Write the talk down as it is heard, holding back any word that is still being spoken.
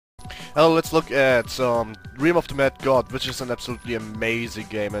Well, let's look at Realm of the Mad God, which is an absolutely amazing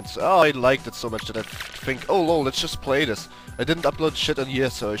game, and I liked it so much that I think, oh lol, let's just play this. I didn't upload shit in here,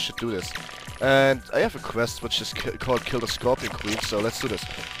 so I should do this. And I have a quest which is called Kill the Scorpion Queen, so let's do this.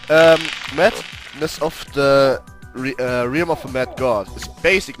 Madness of the Realm of the Mad God is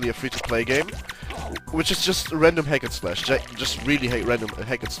basically a free-to-play game, which is just random hack and slash, just really random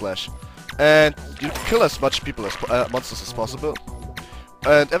hack and slash. And you kill as much people as monsters as possible.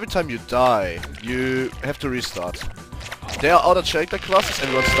 And every time you die, you have to restart. There are other character classes,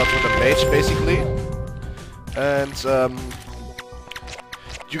 everyone starts with a mage basically. And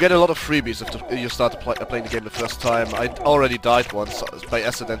you get a lot of freebies if you start playing the game the first time. I already died once by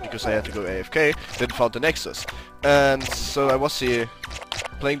accident because I had to go AFK, then found the Nexus. And so I was here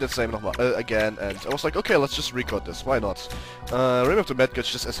playing the same again, and I was like, okay, let's just record this, why not? Realm of the Mad God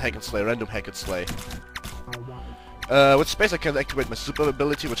just as hack and slay, random hack and slay. With space I can activate my super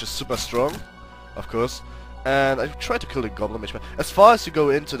ability, which is super strong, of course. And I try to kill the goblin mage. As far as you go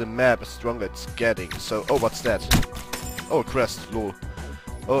into the map, the stronger it's getting. So, oh, what's that? Oh, a crest, lol.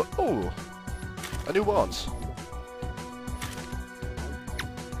 Oh, a new wand.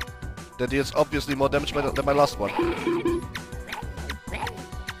 That deals obviously more damage than my last one.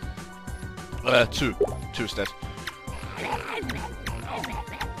 Two is dead.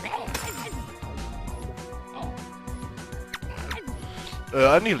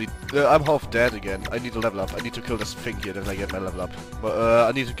 I'm half dead again. I need to level up. I need to kill this thing here, then I get my level up. But,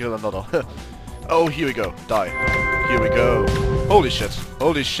 I need to kill another. Oh, here we go. Die. Here we go. Holy shit.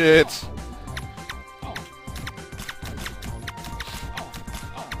 Holy shit.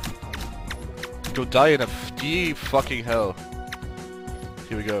 Go die in a deep fucking hell.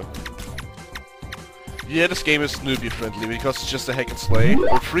 Here we go. Yeah, this game is newbie friendly because it's just a hack and slay.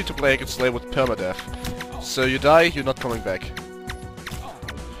 We're free to play hack and slay with permadeath. So you die, you're not coming back.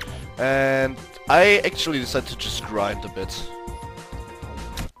 And I actually decided to just grind a bit.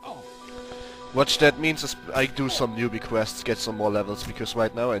 What that means is I do some newbie quests, get some more levels, because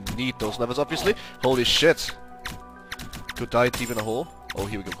right now I need those levels obviously. Holy shit! Go die deep in a hole. Oh,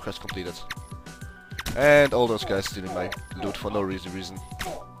 here we go, quest completed. And all those guys stealing my loot for no reason.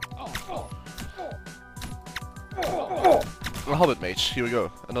 A Hobbit Mage, here we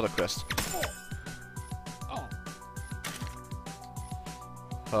go, another quest.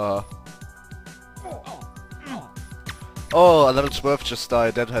 Oh, a level 12 just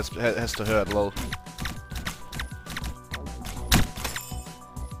died, that has to hurt, lol.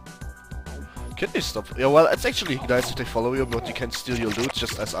 Can they stop? Yeah, well, it's actually nice that they follow you, but you can steal your loot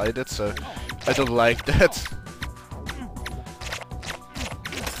just as I did, so I don't like that.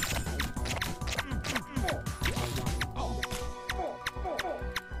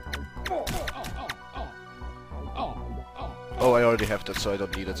 Oh, I already have that, so I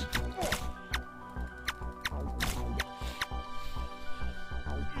don't need it.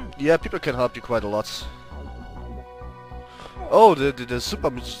 Yeah, people can help you quite a lot. Oh, the Super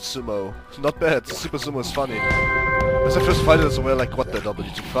Sumo. Not bad, Super Sumo is funny. As I first find it, I was like, what the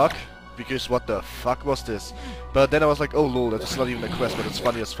fuck? Because what the fuck was this? But then I was like, oh lol, that's not even a quest, but it's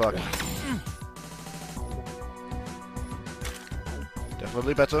funny as fuck.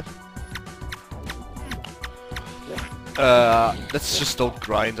 Definitely better. Let's just don't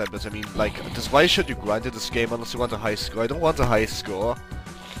grind, but I mean, like, why should you grind in this game unless you want a high score? I don't want a high score.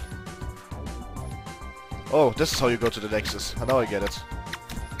 Oh, this is how you go to the Nexus. Now I get it.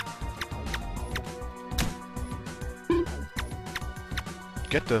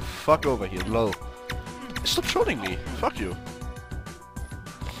 Get the fuck over here, lol. Stop trolling me. Fuck you.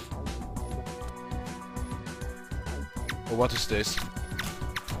 Oh, what is this?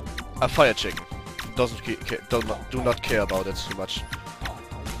 A fire chicken. Do not care about it too much.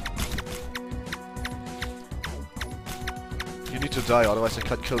 You need to die, otherwise I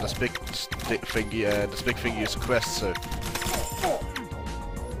can't kill this big thingy, and this big thingy is a quest, so...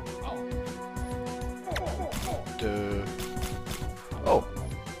 Oh.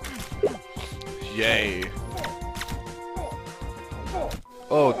 Yay.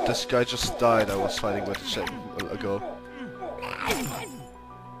 Oh, this guy just died. I was fighting with a second ago.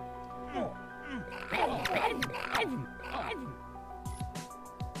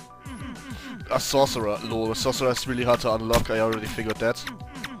 A sorcerer, lol. A sorcerer is really hard to unlock, I already figured that.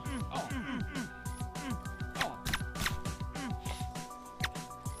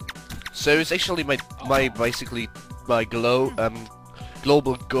 So it's actually basically my global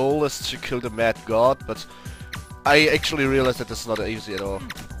goal is to kill the Mad God, but I actually realized that it's not easy at all.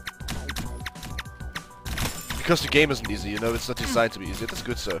 Because the game isn't easy, you know, it's not designed to be easy. That's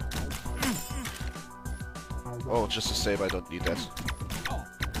good, sir. Oh, just to save, I don't need that.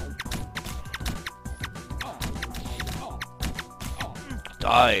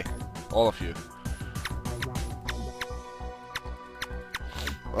 Die! All of you.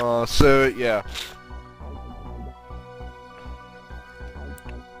 So, yeah.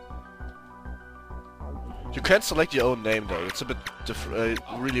 You can't select your own name though, it's a bit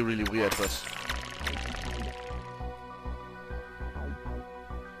really weird, but...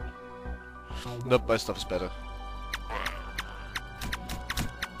 Nope, my stuff is better.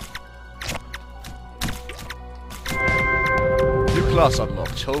 New class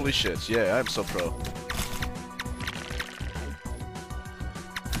unlocked, holy shit, yeah, I'm so pro.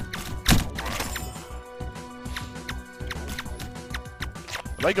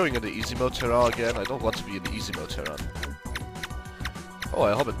 Am I going in the easy mode Terra again? I don't want to be in the easy mode Terra. Oh,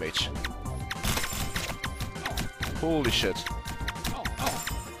 a Hobbit Mage. Holy shit.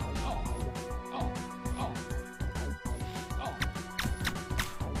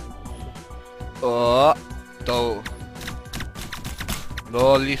 No.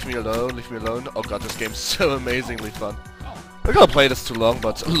 No, leave me alone, leave me alone. Oh god, this game's so amazingly fun. I'm gonna play this too long,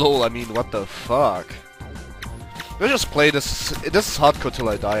 but lol, I mean, what the fuck? I'm gonna just play this. This is hardcore till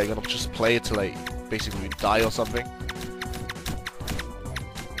I die. I'm gonna just play it till I basically die or something.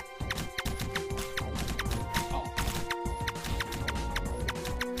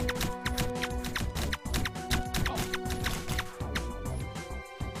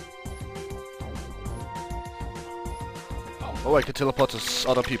 Oh, I can teleport to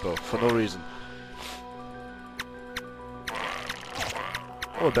other people for no reason.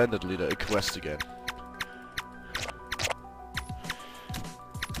 Oh, bandit leader, a quest again.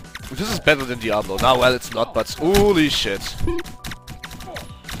 This is better than Diablo. Now, well, it's not, but holy shit.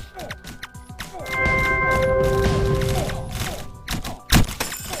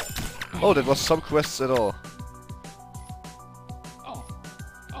 Oh, there was some quests at all.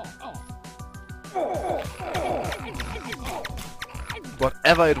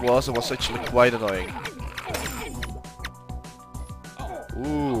 Whatever it was actually quite annoying.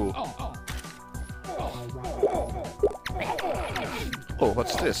 Ooh. Oh,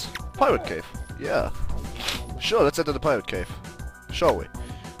 what's this? Pirate cave. Yeah. Sure, let's enter the pirate cave. Shall we?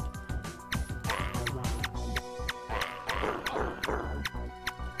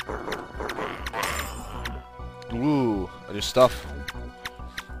 Ooh, and your stuff.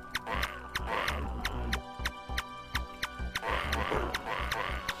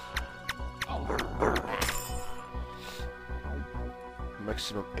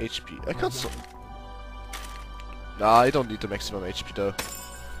 Maximum HP. I got some. Nah, I don't need the maximum HP though.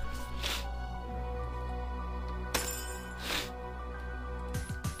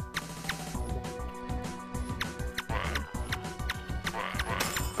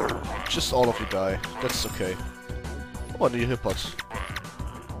 Just all of you die. That's okay. Oh, a new hip pot.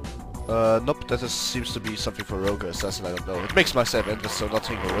 Nope, that seems to be something for Rogue Assassin, I don't know. It makes my save endless, so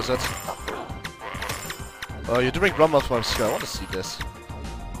nothing more, is it? You drink rum out of my skull. I want to see this.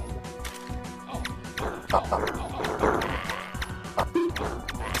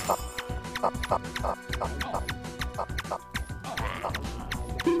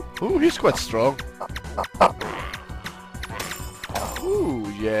 Ooh, he's quite strong. Ooh,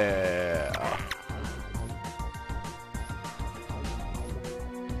 yeah.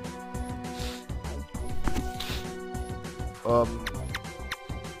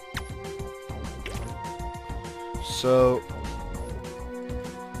 So...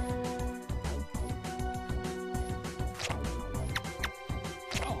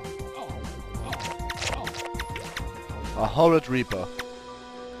 a horrid reaper.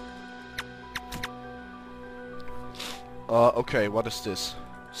 Okay, what is this?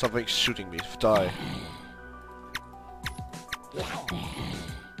 Something's shooting me. Die.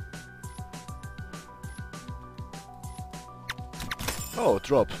 Oh,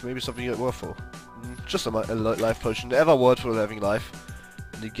 drop. Maybe something worthful. Just a life potion. Never worthwhile having life.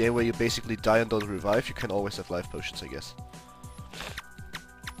 In the game where you basically die and don't revive, you can always have life potions, I guess.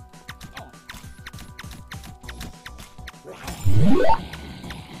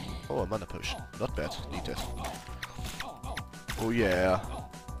 Oh, a mana potion. Not bad. Need that. Oh yeah.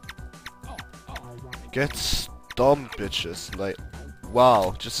 Get stomped, bitches. Like,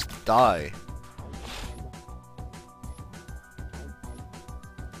 wow, just die.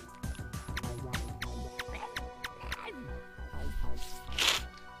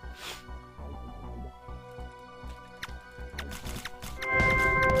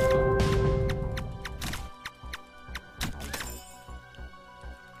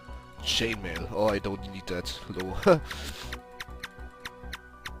 Chainmail. Oh, I don't need that. Low.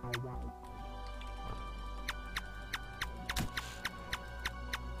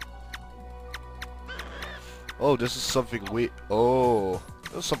 Oh, this is something weird. Oh,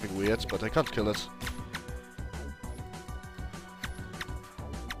 this is something weird, but I can't kill it.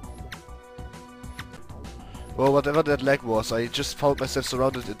 Well, whatever that lag was, I just found myself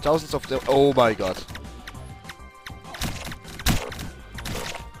surrounded in thousands of them. Oh my god.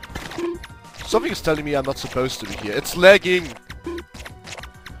 Something is telling me I'm not supposed to be here. It's lagging!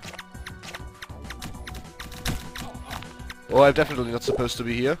 Oh, I'm definitely not supposed to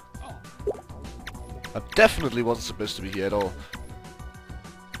be here. I definitely wasn't supposed to be here at all.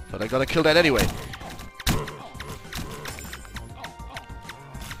 But I gotta kill that anyway.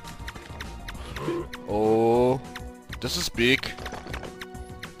 Oh, this is big.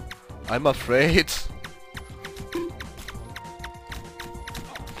 I'm afraid.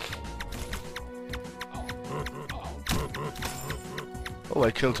 Oh,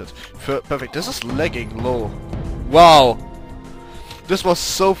 I killed it. Perfect. This is lagging low. Wow. This was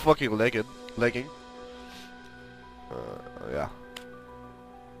so fucking lagging. Yeah.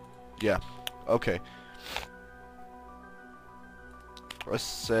 Yeah. Okay. Let's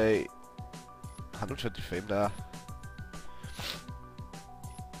say 120 fame there.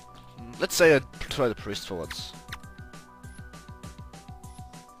 Let's say I try the priest for once.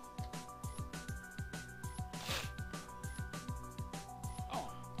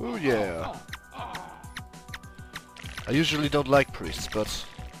 Oh yeah. I usually don't like priests, but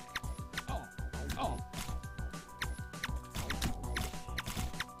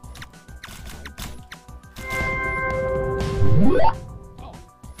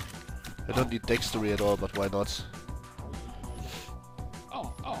I don't need dexterity at all, but why not?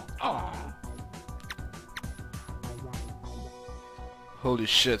 Holy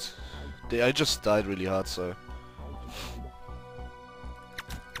shit. I just died really hard, so...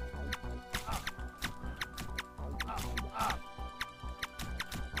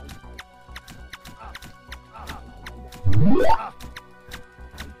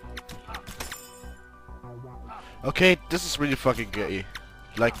 Okay, this is really fucking gay.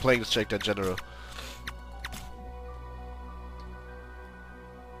 Like playing this character in general.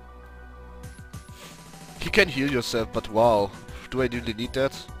 You can heal yourself, but wow. Do I really need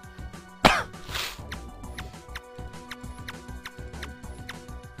that?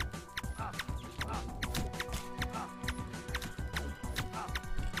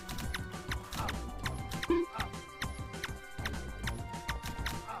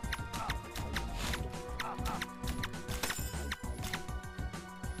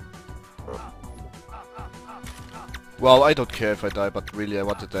 Well, I don't care if I die, but really I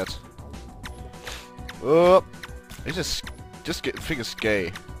wanted that. Oh, it's just thing is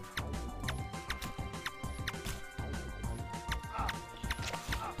gay.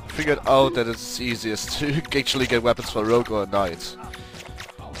 Figured out that it's easiest to actually get weapons for rogue or knight.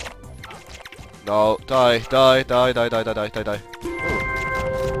 No, die.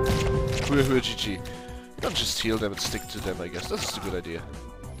 GG. You don't just heal them and stick to them, I guess. That's just a good idea.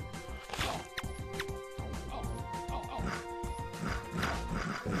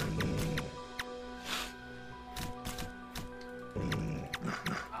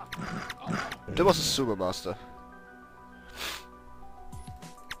 There was a sumo master.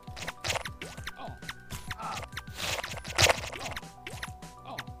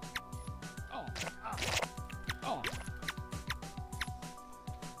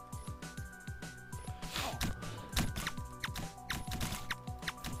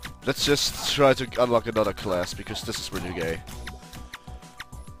 Let's just try to unlock another class, because this is really gay.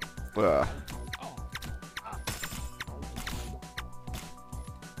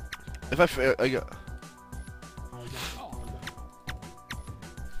 If I fail, I got...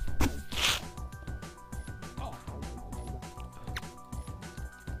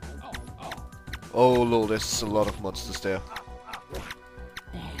 Oh lol, there's a lot of monsters there.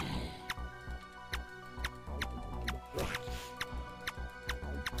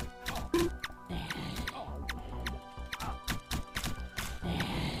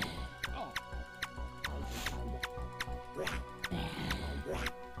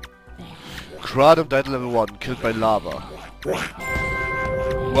 Kratom died level 1, killed by lava.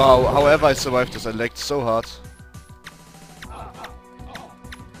 Wow, however I survived this, I lagged so hard.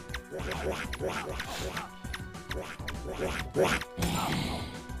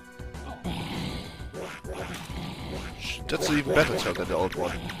 That's an even better turn than the old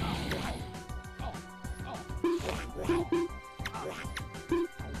one.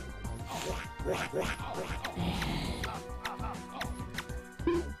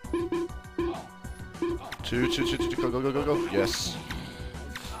 Two, go. Yes.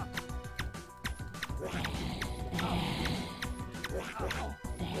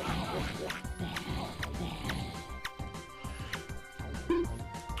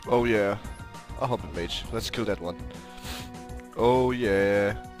 Oh yeah. A hobbit mage. Let's kill that one. Oh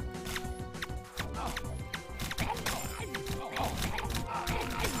yeah.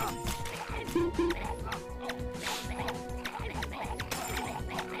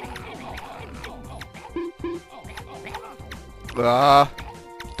 Ah,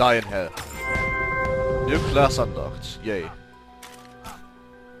 die in hell. New class unlocked. Yay.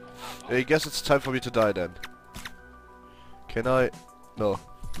 I guess it's time for me to die then. Can I? No.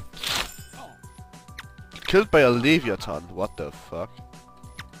 Killed by a Leviathan. What the fuck?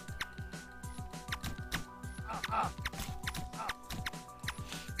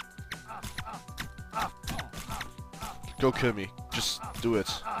 Go kill me. Just do it.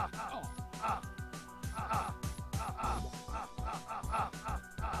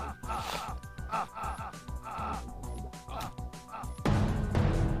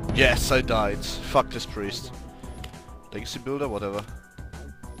 Yes, I died. Fuck this priest. Legacy builder, whatever.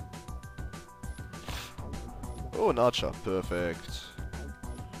 Oh, an archer. Perfect.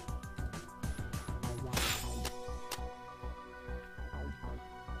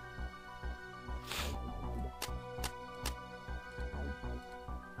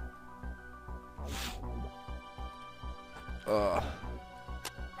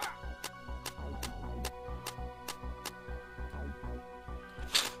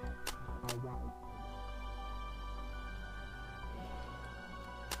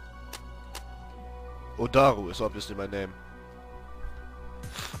 Odaru is obviously my name.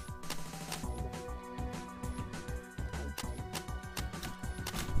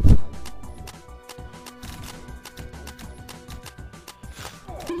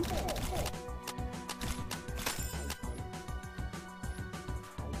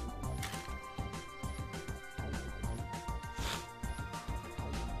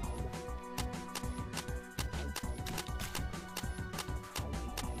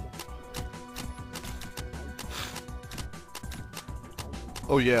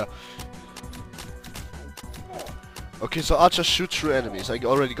 Oh yeah. Okay, so archers shoot through enemies. I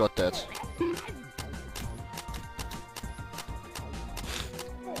already got that.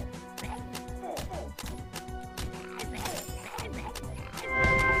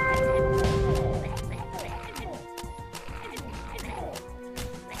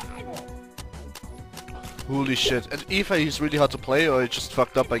 Holy shit. And either he's really hard to play or he just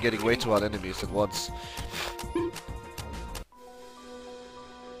fucked up by getting way too hard enemies at once.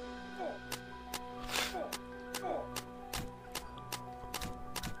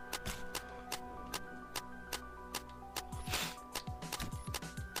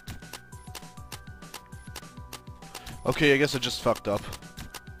 Okay, I guess I just fucked up.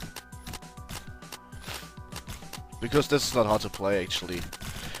 Because this is not hard to play, actually.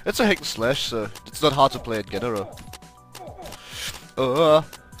 It's a hack and slash, so it's not hard to play in general.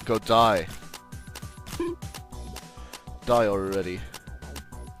 Go die. Die already.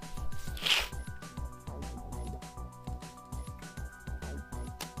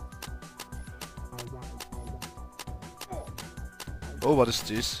 Oh, what is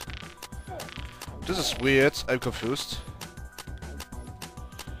this? This is weird. I'm confused.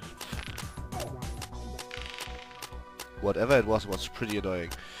 Whatever it was pretty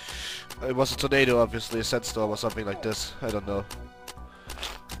annoying. It was a tornado, obviously, a sandstorm or something like this. I don't know.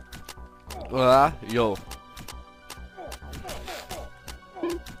 Ah, yo.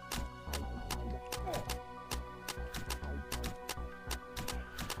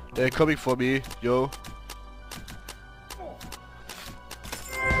 They're coming for me, yo.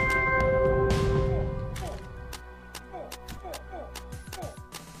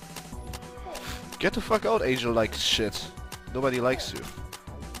 Get the fuck out, angel-like shit. Nobody likes you.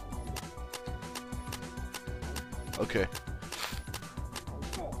 Okay.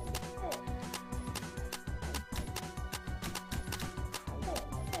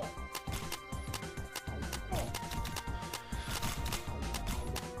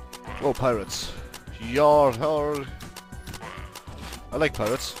 Oh, pirates. Yar, yar. I like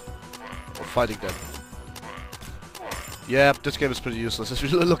pirates. Or fighting them. Yeah, this game is pretty useless if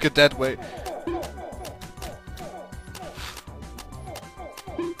you look at that way.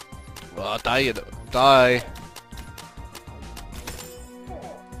 Oh, die, die.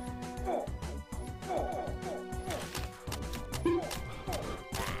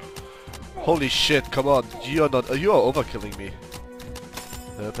 Holy shit, come on. You are overkilling me.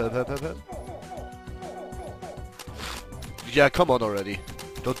 Yeah, come on already.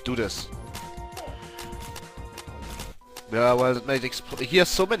 Don't do this. Yeah, well, it might explain. He has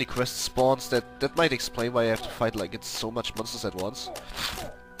so many quest spawns that might explain why I have to fight like it's so much monsters at once.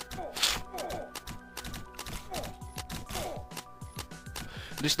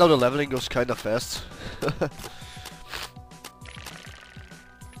 At least now the leveling goes kinda fast.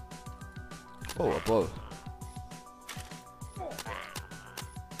 Oh, a ball.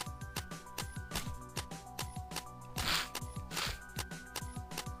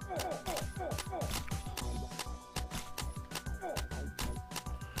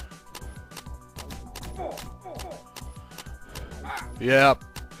 Yeah,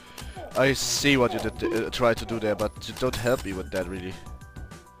 I see what you did try to do there, but you don't help me with that really.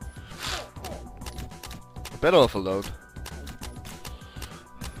 Better off alone.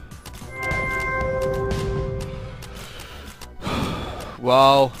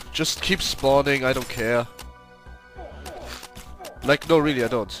 Wow, just keep spawning, I don't care. Like, no really, I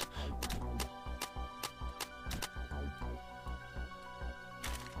don't.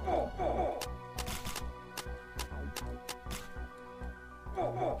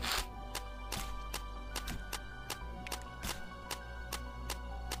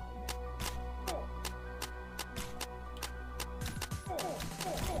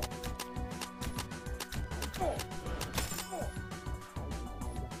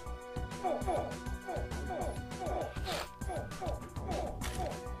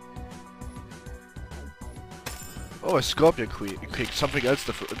 Oh, a scorpion queen. Something else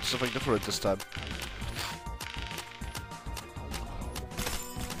different. Something different this time.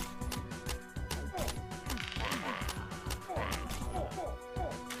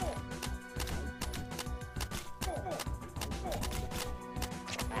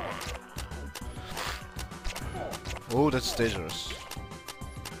 Oh, that's dangerous.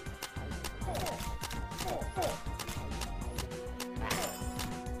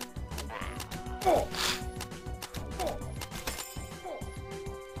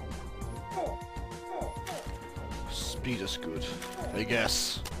 Speed is good, I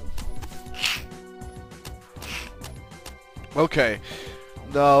guess. Okay,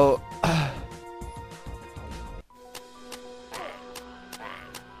 now...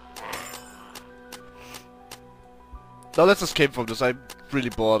 now let's escape from this. I'm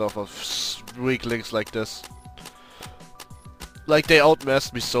really bored of weak links like this. Like, they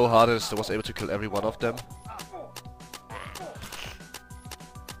outmassed me so hard that I was able to kill every one of them.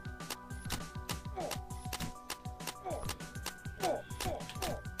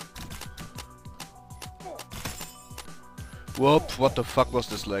 Whoop, what the fuck was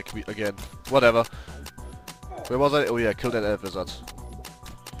this lag again? Whatever. Where was I? Oh yeah, kill that elf wizard.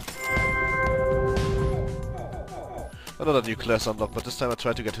 Another new class unlocked, but this time I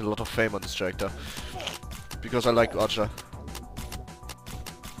tried to get a lot of fame on this character. Because I like Archer.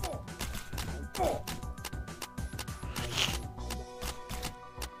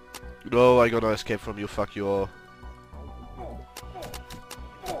 No, I'm gonna escape from you, fuck you all.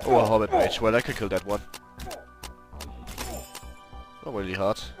 Oh, a Hobbit Mage. Well, I can kill that one. Not really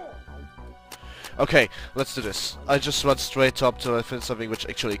hard. Okay, let's do this. I just run straight up till I find something which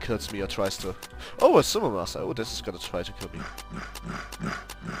actually kills me or tries to. Oh, a Summon Master. Oh, this is gonna try to kill me.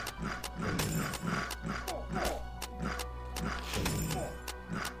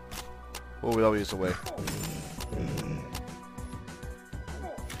 Oh, we always away.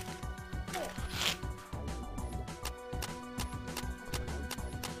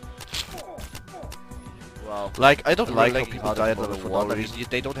 Wow. Like, I don't like how people die at level 1. I mean,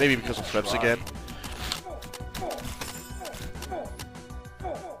 they don't. Maybe because of traps again.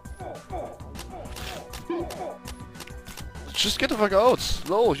 Just get the fuck out!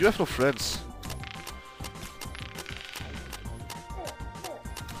 No, you have no friends.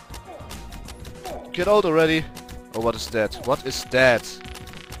 Get out already! Oh, what is that? What is that?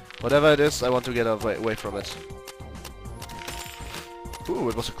 Whatever it is, I want to get away from it. Ooh,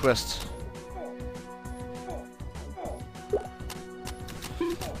 it was a quest.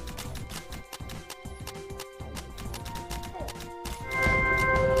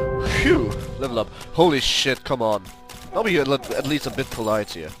 Phew! Level up. Holy shit, come on. I'll be at least a bit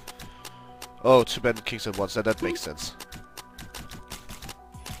polite here. Oh, 2 bandit kings at once, that makes sense.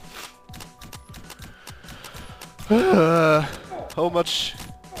 How much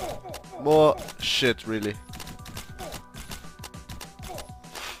more shit, really?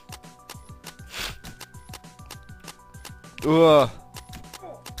 Ugh.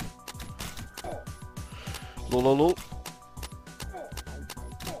 Lol lol lol.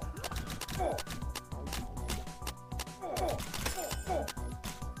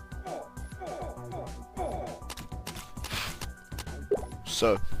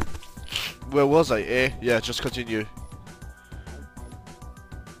 So, where was I? Eh? Yeah, just continue.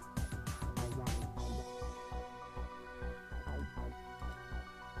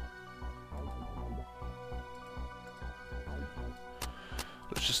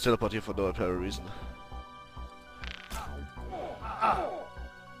 Let's just teleport here for no apparent reason.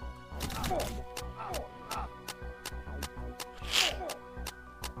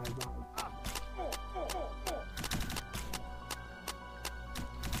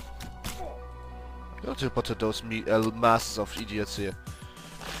 I'll teleport to those masses of idiots here.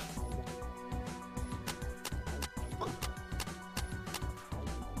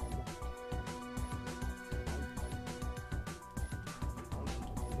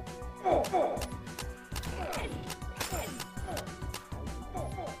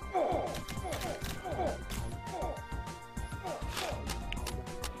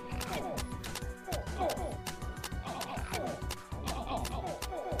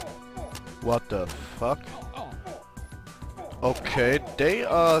 What the fuck? Okay, they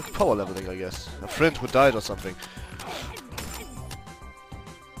are power leveling, I guess. A friend who died or something.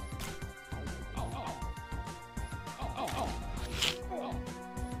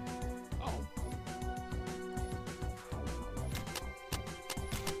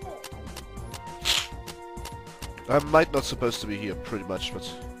 I might not supposed to be here, pretty much, but...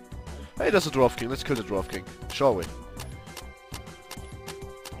 Hey, there's a Dwarf King. Let's kill the Dwarf King, shall we?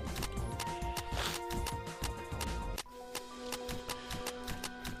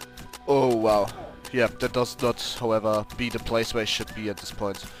 Oh wow. Yeah, that does not, however, be the place where I should be at this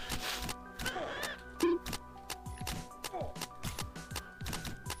point.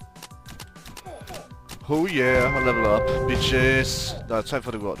 Oh yeah, I'll level up, bitches. Now it's time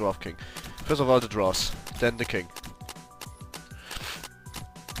for the Dwarf King. First of all the draws, then the king.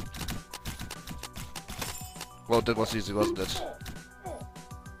 Well, that was easy, wasn't it?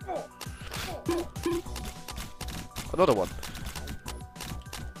 Another one.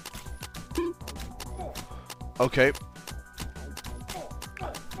 Okay.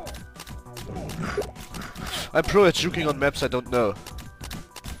 I'm pro at juking on maps I don't know.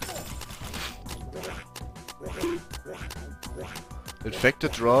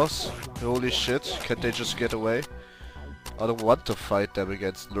 Infected draws? Holy shit, can't they just get away? I don't want to fight them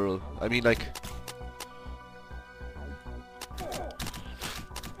against Lurl. I mean, like...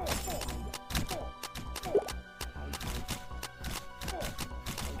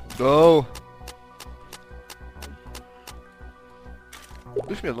 No!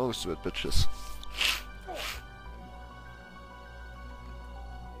 Leave me alone, stupid bitches.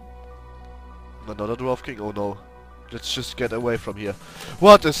 Another Dwarf King? Oh no. Let's just get away from here.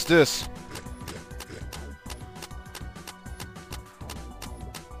 What is this?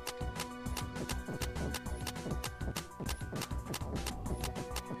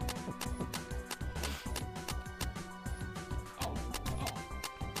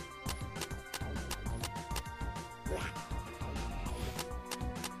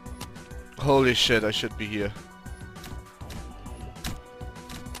 Holy shit, I should be here.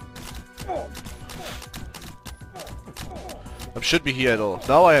 I should be here at all.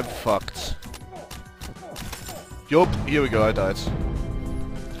 Now I am fucked. Yup, here we go, I died.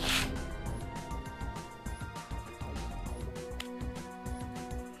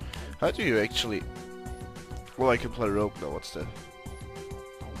 How do you actually... Well, I can play rogue now, what's that?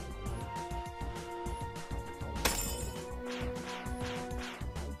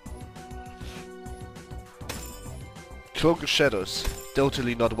 Cloak of Shadows.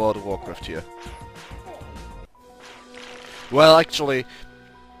 Totally not World of Warcraft here. Well, actually...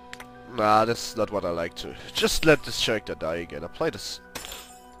 Nah, that's not what I like to. Just let this character die again. I'll play this.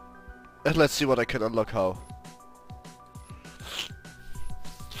 And let's see what I can unlock how.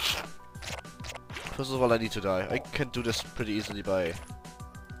 First of all, I need to die. I can do this pretty easily by...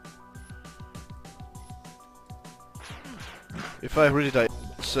 If I really die...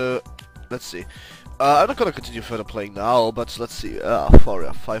 So, let's see. I'm not gonna continue further playing now, but let's see.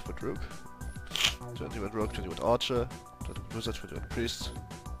 5 with Rook. 20 with Rook, 20 with Archer. 20 with Wizard, 20 with Priest.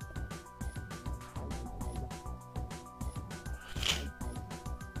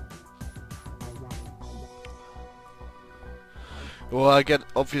 Well, again,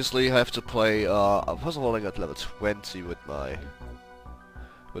 obviously I have to play, first of all I got level 20 with my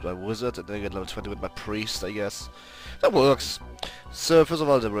Wizard, and then I get level 20 with my Priest, I guess. That works. So, first of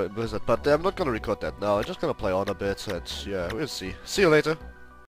all the Wizard, but I'm not gonna record that now, I'm just gonna play on a bit, and yeah, we'll see. See you later.